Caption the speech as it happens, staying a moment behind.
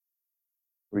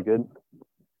We good?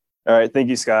 All right. Thank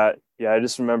you, Scott. Yeah, I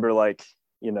just remember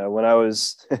when I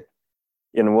was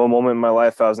in one moment in my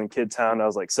life, I was in Kid Town. I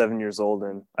was like 7 years old,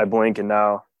 and I blink, and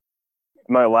now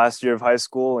my last year of high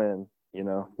school, and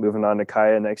moving on to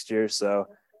Kaya next year. So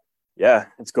yeah,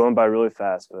 it's going by really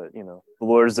fast. But the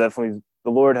Lord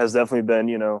has definitely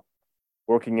been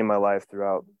working in my life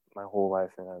throughout my whole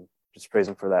life, and I'm just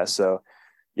praising for that. So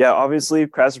yeah, obviously,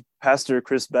 Pastor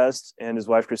Chris Best and his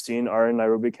wife Christine are in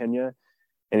Nairobi, Kenya,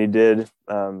 and he did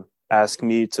ask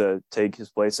me to take his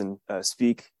place and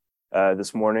speak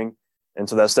this morning. And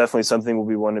so that's definitely something we'll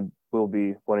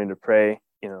be wanting to pray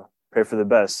for the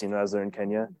best, as they're in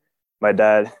Kenya. My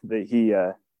dad, a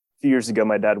few years ago,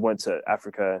 my dad went to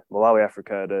Malawi,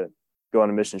 Africa, to go on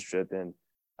a mission trip. And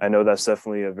I know that's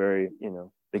definitely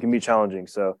it can be challenging.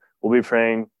 So we'll be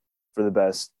praying for the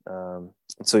best.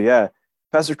 So yeah,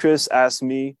 Pastor Chris asked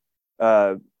me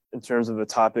in terms of a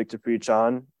topic to preach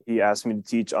on. He asked me to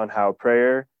teach on how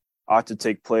prayer ought to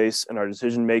take place in our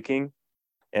decision making.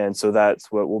 And so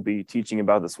that's what we'll be teaching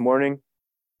about this morning.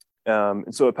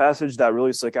 And so a passage that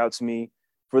really stuck out to me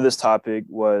for this topic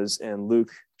was in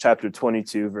Luke chapter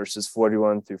 22, verses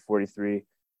 41 through 43.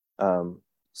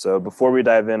 So before we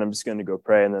dive in, I'm just going to go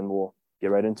pray, and then we'll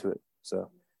get right into it. So,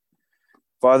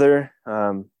 Father,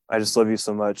 I just love you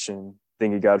so much, and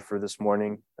thank you, God, for this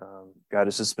morning. God,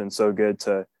 it's just been so good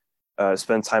to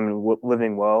spend time in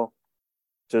Living Well,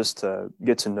 just to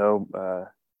get to know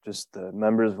just the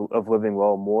members of Living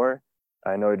Well more.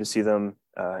 I know I just see them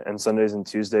on Sundays and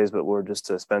Tuesdays, but Lord, just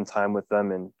to spend time with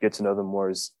them and get to know them more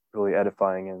is really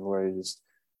edifying. And Lord, I just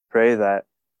pray that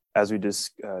as we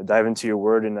just dive into your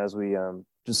word, and as we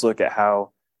just look at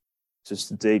how just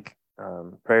to take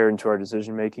prayer into our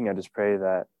decision making, I just pray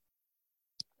that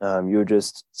you would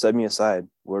just set me aside.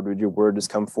 Lord, would your word just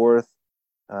come forth?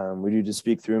 Would you just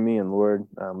speak through me? And Lord,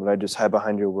 would I just hide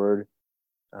behind your word?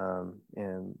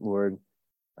 And Lord,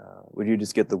 would you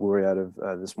just get the glory out of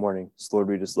this morning? So Lord,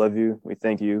 we just love you. We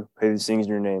thank you. Pray these things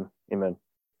in your name. Amen.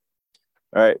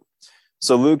 All right.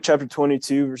 So Luke chapter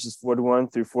 22, verses 41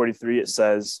 through 43, it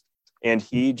says, "And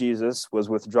he, Jesus, was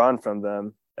withdrawn from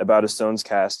them about a stone's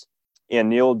cast, and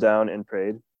kneeled down and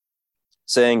prayed,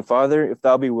 saying, Father, if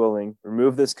thou be willing,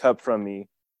 remove this cup from me.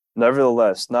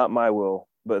 Nevertheless, not my will,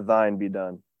 but thine be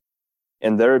done.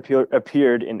 And there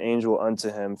appeared an angel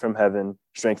unto him from heaven,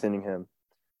 strengthening him."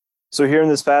 So here in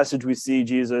this passage, we see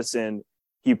Jesus, and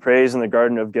he prays in the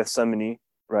Garden of Gethsemane,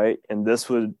 right? And this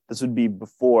would be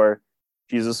before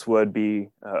Jesus would be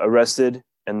arrested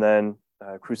and then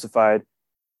crucified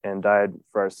and died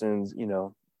for our sins,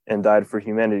 and died for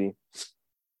humanity.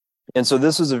 And so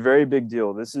this was a very big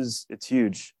deal. It's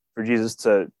huge for Jesus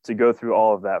to go through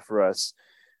all of that for us.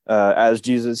 As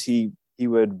Jesus, he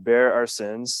would bear our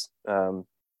sins.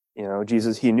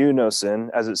 Jesus, he knew no sin,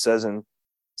 as it says in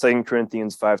 2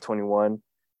 Corinthians 5:21.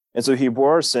 And so he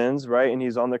bore our sins, right? And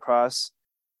he's on the cross.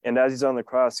 And as he's on the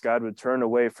cross, God would turn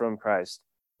away from Christ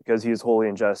because he is holy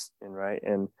and just, and right.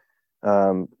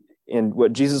 And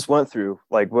what Jesus went through,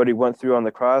 like what he went through on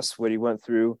the cross, what he went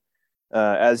through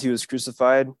as he was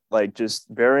crucified, like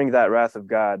just bearing that wrath of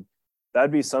God, that'd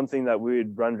be something that we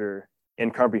would render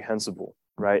incomprehensible,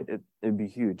 right? It'd be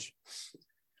huge.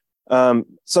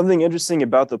 Something interesting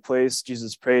about the place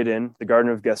Jesus prayed in, the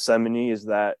Garden of Gethsemane, is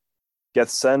that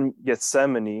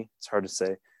Gethsemane, it's hard to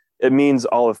say, it means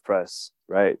olive press,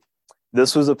 right?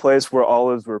 This was a place where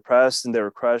olives were pressed and they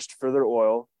were crushed for their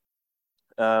oil.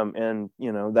 And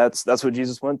that's what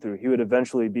Jesus went through. He would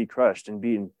eventually be crushed and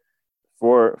beaten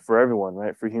for everyone,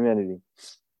 right? For humanity.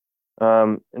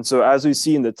 And so as we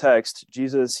see in the text,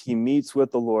 Jesus, he meets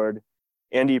with the Lord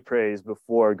and he prays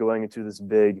before going into this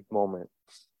big moment.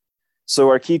 So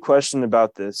our key question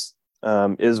about this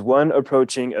is, when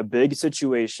approaching a big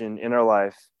situation in our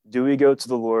life, do we go to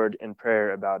the Lord in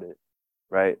prayer about it,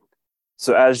 right?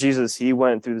 So as Jesus, he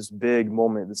went through this big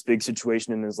moment, this big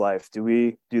situation in his life, do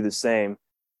we do the same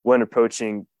when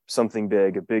approaching something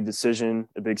big, a big decision,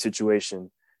 a big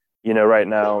situation? Right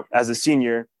now, as a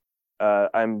senior,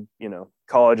 I'm,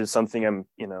 college is something I'm,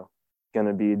 going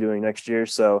to be doing next year.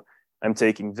 So I'm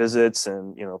taking visits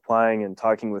and, applying and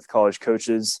talking with college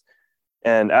coaches.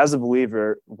 And as a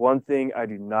believer, one thing I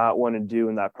do not want to do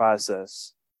in that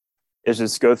process is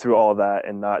just go through all of that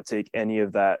and not take any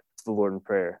of that to the Lord in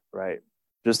prayer, right?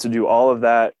 Just to do all of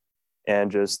that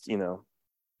and just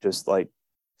like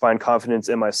find confidence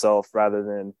in myself rather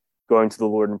than going to the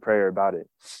Lord in prayer about it.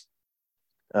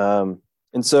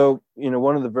 And so,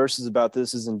 one of the verses about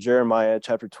this is in Jeremiah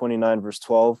chapter 29, verse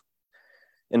 12.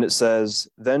 And it says,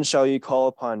 "Then shall ye call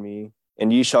upon me,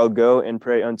 and ye shall go and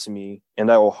pray unto me,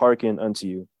 and I will hearken unto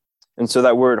you." And so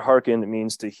that word hearken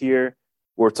means to hear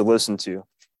or to listen to.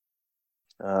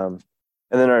 And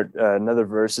then our another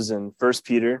verse is in 1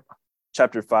 Peter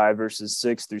chapter 5, verses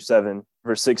 6 through 7.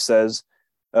 Verse 6 says,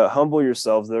 humble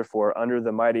yourselves, therefore, under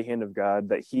the mighty hand of God,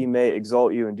 that he may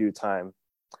exalt you in due time,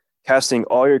 casting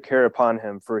all your care upon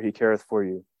him, for he careth for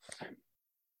you.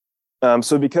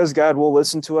 So because God will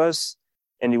listen to us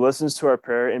and he listens to our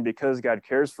prayer, and because God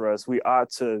cares for us, we ought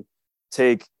to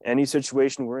take any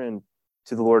situation we're in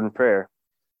to the Lord in prayer.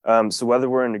 So whether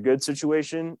we're in a good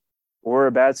situation or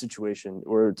a bad situation,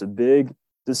 or it's a big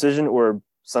decision or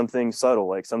something subtle,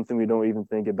 like something we don't even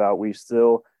think about, we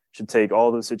still should take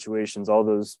all those situations, all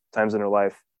those times in our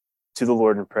life to the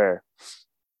Lord in prayer.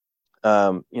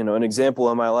 An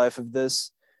example in my life of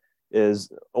this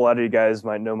is, a lot of you guys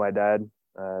might know my dad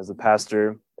as a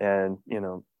pastor, and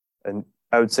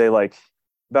I would say like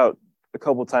about a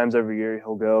couple times every year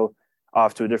he'll go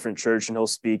off to a different church and he'll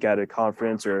speak at a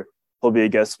conference, or he'll be a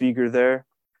guest speaker there.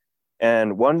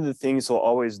 And one of the things he'll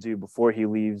always do before he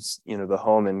leaves, the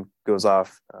home and goes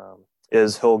off,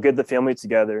 is he'll get the family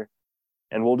together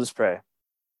and we'll just pray,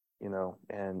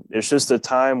 and it's just a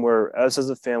time where us as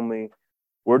a family,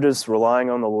 we're just relying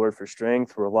on the Lord for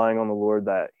strength. We're relying on the Lord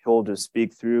that he'll just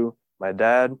speak through my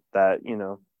dad, that,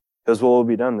 his will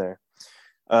be done there.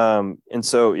 And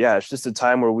so, it's just a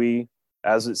time where we,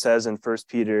 as it says in 1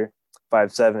 Peter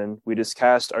 5:7, we just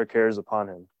cast our cares upon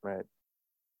him, right?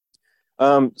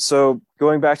 So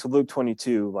going back to Luke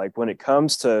 22, like when it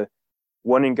comes to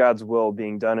wanting God's will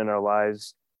being done in our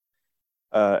lives,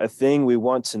 a thing we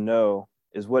want to know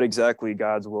is what exactly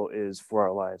God's will is for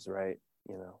our lives, right?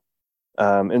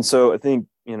 And so I think,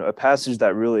 a passage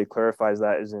that really clarifies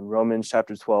that is in Romans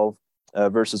chapter 12,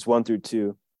 verses 1 through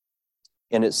 2.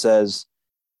 And it says,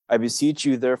 I beseech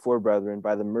you, therefore, brethren,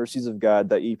 by the mercies of God,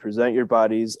 that ye present your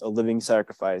bodies a living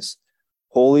sacrifice,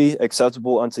 holy,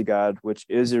 acceptable unto God, which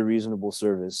is a reasonable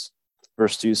service.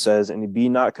 Verse 2 says, and be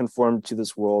not conformed to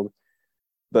this world,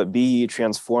 but be ye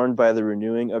transformed by the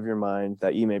renewing of your mind,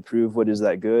 that ye may prove what is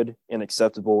that good and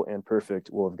acceptable and perfect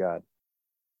will of God.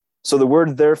 So the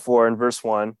word therefore in verse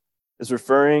 1 is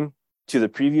referring to the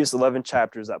previous 11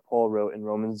 chapters that Paul wrote in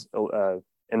Romans.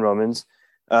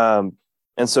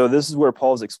 And so this is where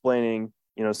Paul's explaining,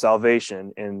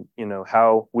 salvation and,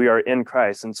 how we are in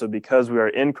Christ. And so because we are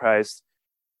in Christ,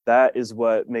 that is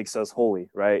what makes us holy,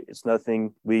 right? It's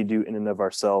nothing we do in and of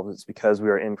ourselves. It's because we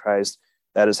are in Christ.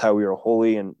 That is how we are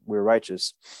holy and we're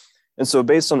righteous. And so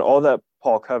based on all that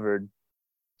Paul covered,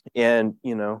 and,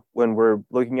 when we're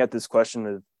looking at this question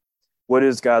of what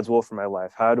is God's will for my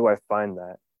life, how do I find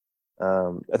that?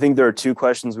 I think there are two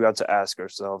questions we have to ask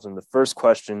ourselves. And the first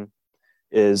question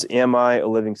is, am I a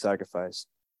living sacrifice?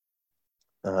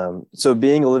 So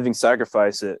being a living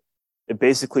sacrifice, it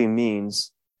basically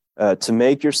means to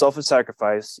make yourself a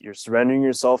sacrifice. You're surrendering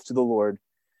yourself to the Lord,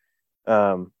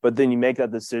 but then you make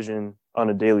that decision on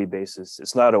a daily basis.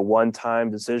 It's not a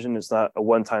one-time decision. It's not a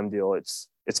one-time deal. It's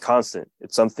constant.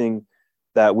 It's something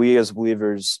that we as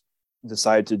believers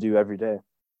decide to do every day.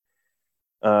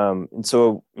 And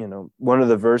so, one of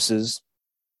the verses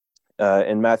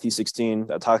in Matthew 16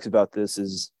 that talks about this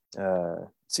is, let's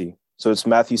see. So it's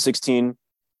Matthew 16,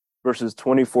 verses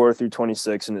 24 through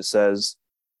 26, and it says,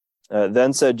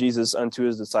 then said Jesus unto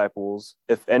his disciples,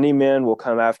 if any man will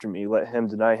come after me, let him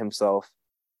deny himself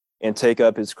and take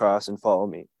up his cross and follow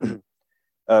me.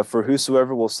 For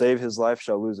whosoever will save his life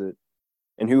shall lose it,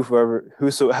 and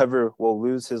whosoever will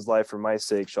lose his life for my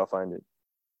sake shall find it.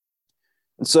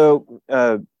 And so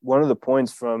one of the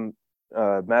points from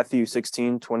Matthew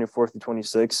 16, 24 through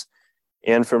 26,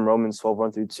 and from Romans 12,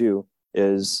 1 through 2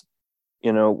 is,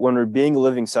 when we're being a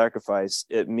living sacrifice,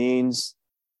 it means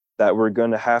that we're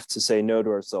going to have to say no to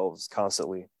ourselves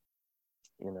constantly.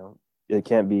 It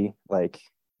can't be like,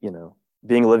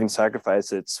 being a living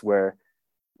sacrifice, it's where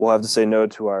we'll have to say no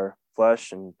to our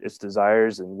flesh and its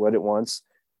desires and what it wants,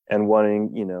 and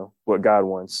wanting, what God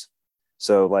wants.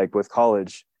 So like with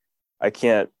college, I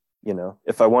can't,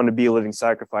 if I want to be a living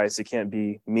sacrifice, it can't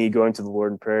be me going to the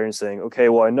Lord in prayer and saying, okay,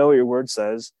 well, I know what your word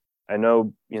says. I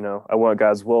know, I want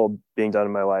God's will being done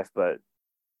in my life, but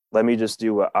let me just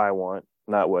do what I want,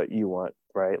 not what you want,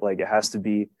 right? Like it has to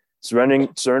be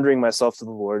surrendering myself to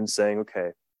the Lord and saying, okay,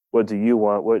 what do you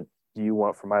want? What do you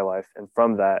want for my life? And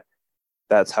from that,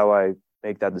 that's how I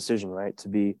make that decision, right? To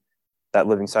be that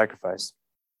living sacrifice.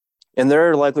 And there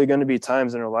are likely going to be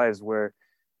times in our lives where,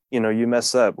 you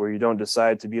mess up, where you don't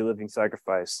decide to be a living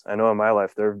sacrifice. I know in my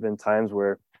life, there have been times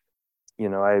where,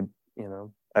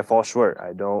 I fall short.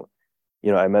 I don't,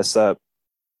 I mess up.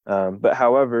 But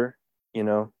however,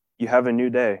 you have a new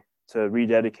day to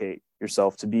rededicate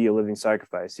yourself to be a living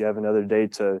sacrifice. You have another day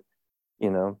to,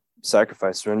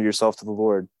 sacrifice, surrender yourself to the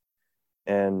Lord.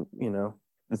 And,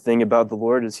 the thing about the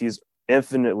Lord is he's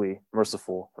infinitely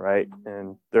merciful, right?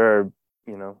 And there are,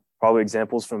 probably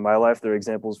examples from my life. There are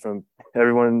examples from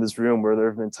everyone in this room where there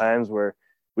have been times where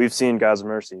we've seen God's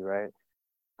mercy, right?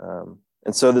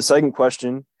 And so the second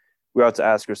question we ought to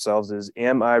ask ourselves is,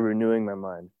 am I renewing my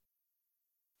mind?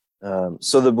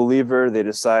 So the believer, they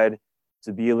decide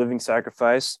to be a living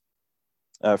sacrifice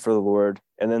for the Lord,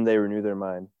 and then they renew their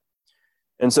mind.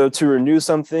 And so to renew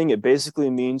something, it basically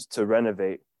means to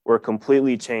renovate or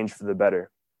completely change for the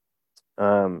better.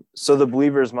 So the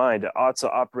believer's mind ought to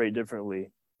operate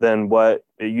differently than what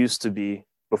it used to be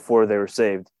before they were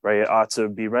saved, right? It ought to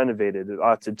be renovated. It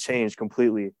ought to change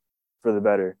completely for the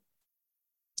better.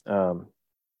 And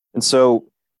so,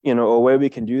 a way we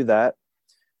can do that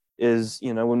is,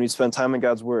 when we spend time in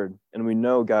God's word and we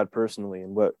know God personally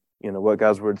and what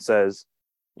God's word says,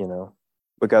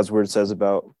 what God's word says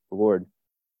about the Lord.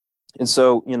 And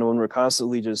so, when we're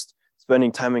constantly just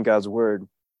spending time in God's word,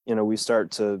 we start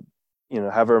to,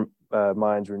 have our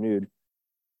minds renewed.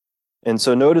 And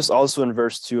so notice also in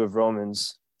verse 2 of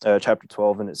Romans chapter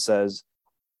 12, and it says,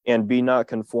 and be not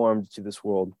conformed to this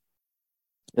world.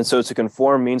 And so to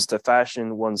conform means to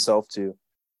fashion oneself to.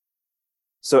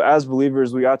 So as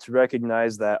believers, we ought to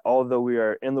recognize that although we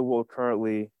are in the world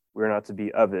currently, we're not to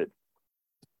be of it.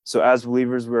 So as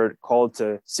believers, we're called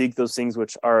to seek those things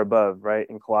which are above, right?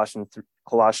 In Colossians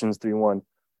 3:1,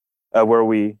 where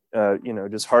we,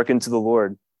 just hearken to the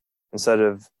Lord instead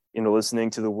of, listening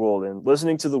to the world. And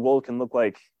listening to the world can look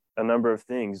like a number of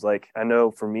things. Like, I know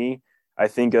for me, I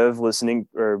think of listening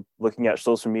or looking at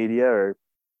social media or,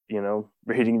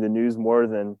 reading the news more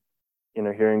than,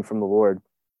 hearing from the Lord.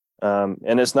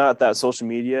 And it's not that social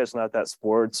media, it's not that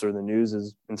sports or the news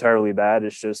is entirely bad.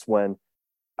 It's just when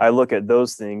I look at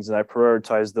those things and I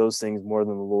prioritize those things more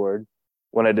than the Lord,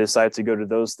 when I decide to go to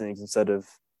those things instead of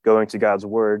going to God's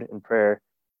word in prayer,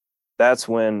 that's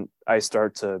when I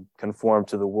start to conform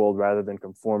to the world rather than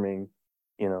conforming,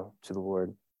 to the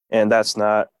Lord. And that's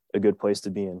not a good place to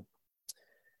be in.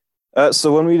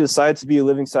 So when we decide to be a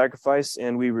living sacrifice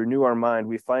and we renew our mind,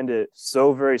 we find it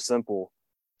so very simple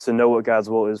to know what God's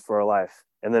will is for our life.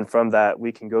 And then from that,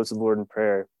 we can go to the Lord in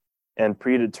prayer and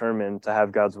predetermine to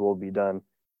have God's will be done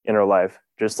in our life,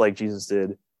 just like Jesus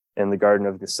did in the Garden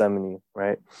of Gethsemane,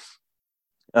 right?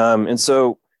 And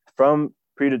so from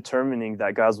predetermining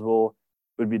that God's will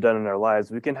would be done in our lives,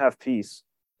 we can have peace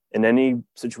in any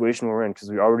situation we're in because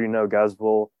we already know God's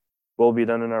will be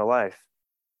done in our life.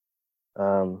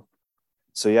 And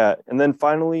then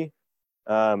finally,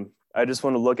 I just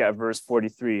want to look at verse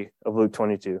 43 of Luke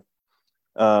 22.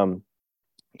 And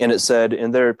it said,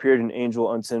 and there appeared an angel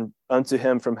unto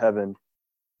him from heaven,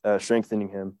 strengthening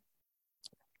him.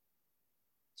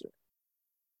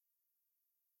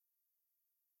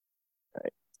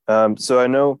 All right. So I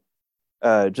know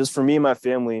just for me and my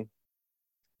family,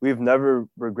 we've never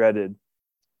regretted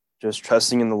just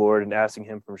trusting in the Lord and asking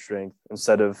him for strength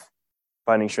instead of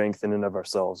finding strength in and of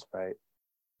ourselves, right?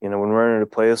 When we're in a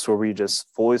place where we just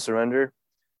fully surrender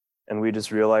and we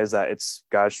just realize that it's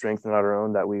God's strength and not our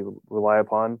own that we rely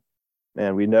upon,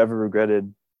 man, we never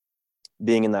regretted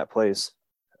being in that place.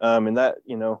 And that,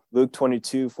 Luke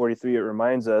 22:43, it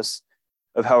reminds us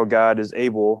of how God is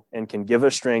able and can give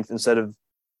us strength instead of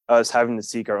us having to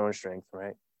seek our own strength,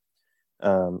 right?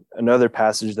 Another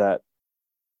passage that,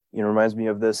 reminds me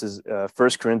of this is 1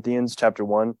 Corinthians chapter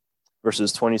 1,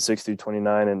 verses 26 through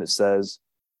 29. And it says,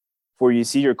 for ye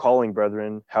see your calling,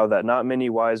 brethren, how that not many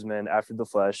wise men after the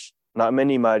flesh, not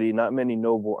many mighty, not many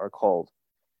noble are called.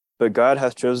 But God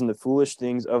hath chosen the foolish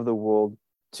things of the world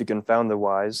to confound the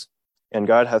wise, and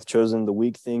God hath chosen the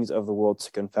weak things of the world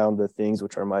to confound the things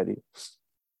which are mighty.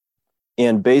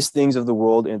 And base things of the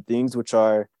world and things which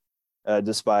are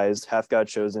despised hath God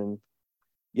chosen,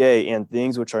 yea, and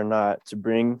things which are not, to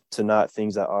bring to naught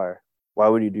things that are. Why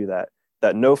would he do that?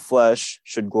 That no flesh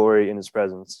should glory in his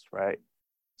presence, right?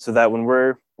 So that when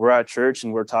we're at church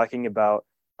and we're talking about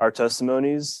our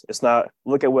testimonies, it's not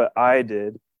look at what I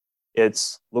did,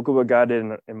 it's look at what God did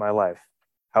in my life,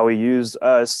 how he used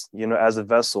us, as a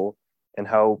vessel, and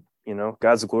how,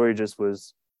 God's glory just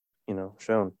was,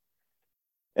 shown.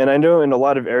 And I know in a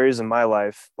lot of areas in my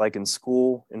life, like in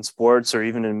school, in sports, or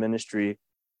even in ministry,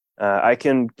 I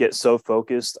can get so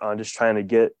focused on just trying to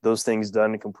get those things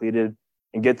done and completed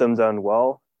and get them done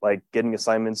well, like getting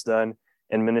assignments done.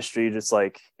 In ministry, just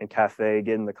like in cafe,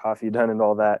 getting the coffee done and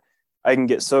all that, I can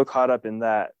get so caught up in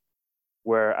that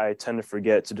where I tend to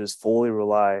forget to just fully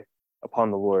rely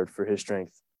upon the Lord for his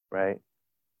strength, right?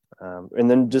 And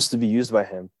then just to be used by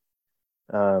him.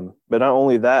 But not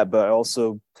only that, but I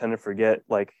also tend to forget,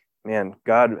 like, man,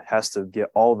 God has to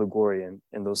get all the glory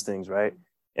in those things, right?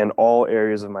 in all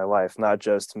areas of my life, not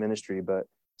just ministry, but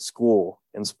school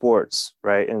and sports,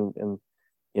 right? And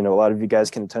a lot of you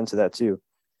guys can attend to that too.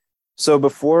 So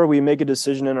before we make a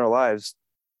decision in our lives,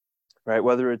 right,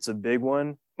 whether it's a big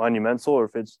one, monumental, or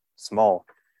if it's small,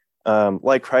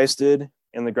 like Christ did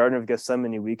in the Garden of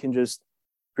Gethsemane, we can just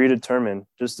predetermine,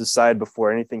 just decide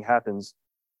before anything happens,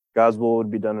 God's will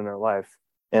would be done in our life.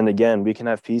 And again, we can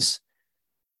have peace,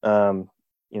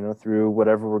 through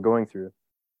whatever we're going through.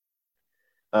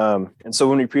 And so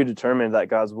when we predetermine that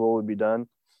God's will would be done,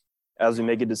 as we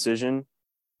make a decision,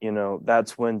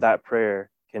 that's when that prayer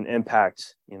can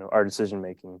impact, our decision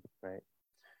making, right?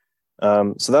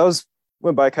 So that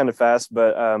went by kind of fast,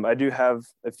 but I do have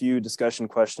a few discussion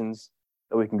questions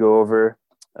that we can go over.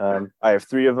 I have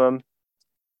 3 of them.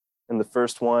 And the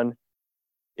first one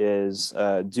is,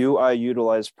 do I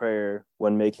utilize prayer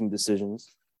when making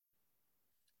decisions?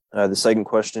 The second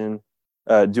question,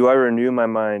 do I renew my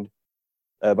mind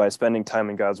by spending time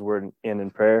in God's word and in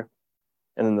prayer?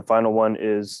 And then the final one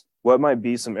is, what might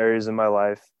be some areas in my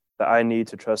life that I need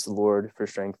to trust the Lord for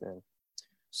strength in?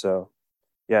 So,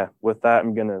 yeah, with that,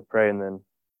 I'm going to pray and then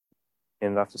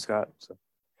hand it off to Scott. So,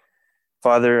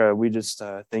 Father, we just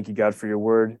thank you, God, for your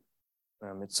word.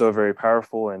 It's so very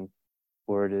powerful, and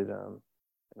Lord,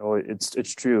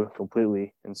 it's true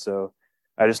completely. And so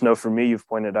I just know for me, you've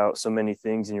pointed out so many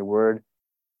things in your word.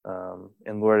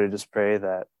 And Lord, I just pray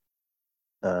that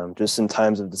just in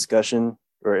times of discussion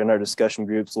or in our discussion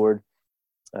groups, Lord,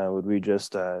 would we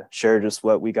just share just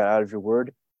what we got out of your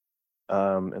word?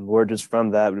 And Lord, just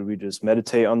from that, would we just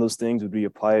meditate on those things? Would we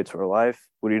apply it to our life?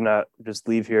 Would we not just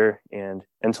leave here and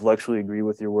intellectually agree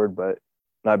with your word, but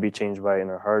not be changed by it in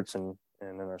our hearts and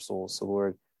in our souls? So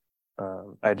Lord,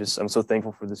 I'm so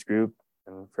thankful for this group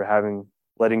and for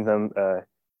letting them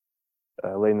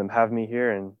have me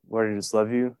here. And Lord, I just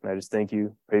love you. And I just thank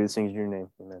you. Pray these things in your name.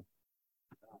 Amen.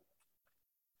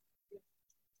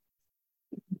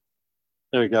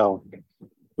 There you go.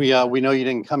 We know you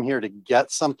didn't come here to get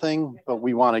something, but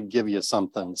we want to give you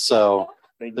something. So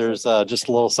there's just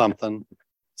a little something.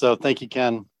 So thank you,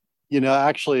 Ken.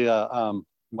 Actually,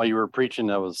 while you were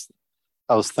preaching, I was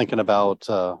thinking about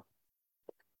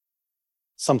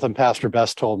something Pastor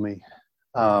Best told me.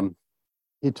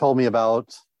 He told me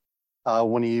about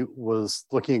when he was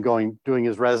looking at doing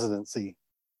his residency.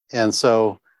 And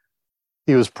so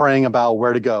he was praying about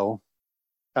where to go,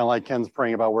 kind of like Ken's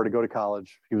praying about where to go to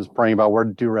college. He was praying about where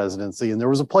to do residency. And there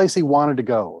was a place he wanted to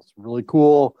go. It's really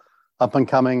cool, up and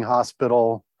coming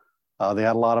hospital. They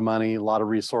had a lot of money, a lot of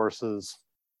resources.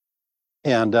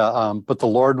 And but the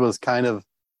Lord was kind of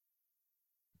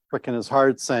pricking his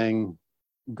heart saying,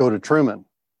 go to Truman.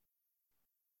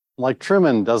 Like,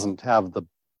 Truman doesn't have the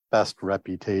best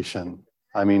reputation.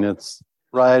 I mean, it's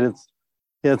an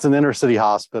inner city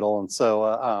hospital. And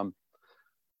so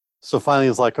so finally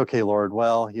he's like, okay, Lord,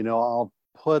 well, I'll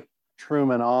put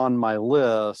Truman on my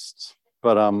list,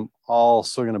 but I'm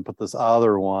also going to put this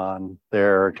other one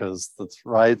there because that's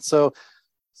right. So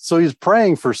he's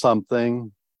praying for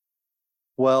something.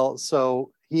 Well, so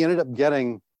he ended up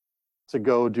getting to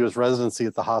go do his residency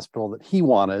at the hospital that he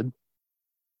wanted.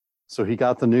 So he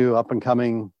got the new up and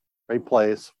coming great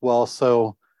place. Well,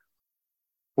 so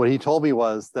what he told me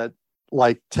was that,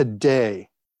 like, today,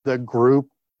 the group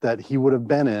that he would have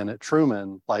been in at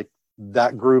Truman, like,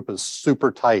 that group is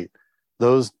super tight.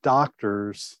 Those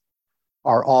doctors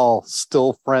are all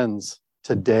still friends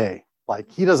today.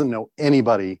 Like, he doesn't know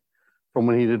anybody from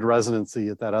when he did residency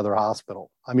at that other hospital.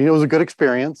 I mean, it was a good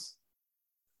experience,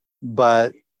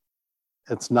 but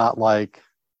it's not like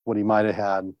what he might have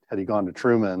had he gone to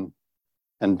Truman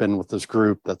and been with this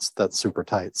group that's super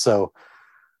tight. So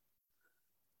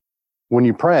when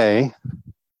you pray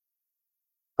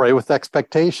with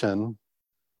expectation.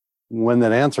 When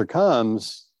that answer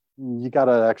comes, you got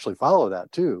to actually follow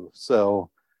that too.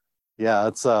 So yeah,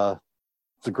 it's a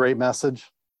great message,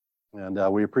 and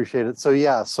we appreciate it. So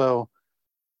yeah, so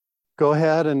go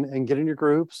ahead and get in your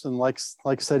groups. And like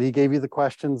I said, he gave you the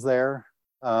questions there.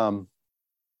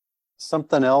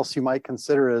 Something else you might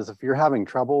consider is, if you're having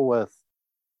trouble with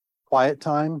quiet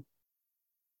time,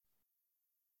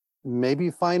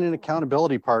 maybe find an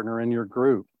accountability partner in your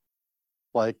group.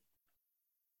 Like,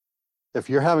 if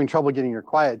you're having trouble getting your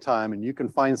quiet time and you can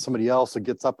find somebody else that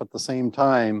gets up at the same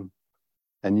time,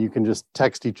 and you can just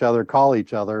text each other, call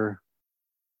each other,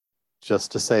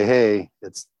 just to say, hey,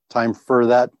 it's time for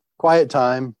that quiet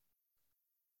time,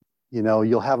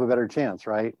 you'll have a better chance,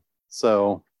 right?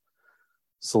 So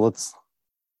let's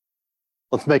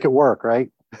make it work, right?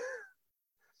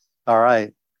 All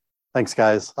right. Thanks,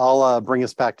 guys. I'll bring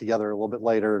us back together a little bit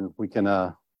later, and we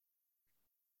can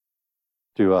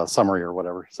do a summary or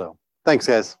whatever. So Thanks,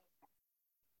 guys.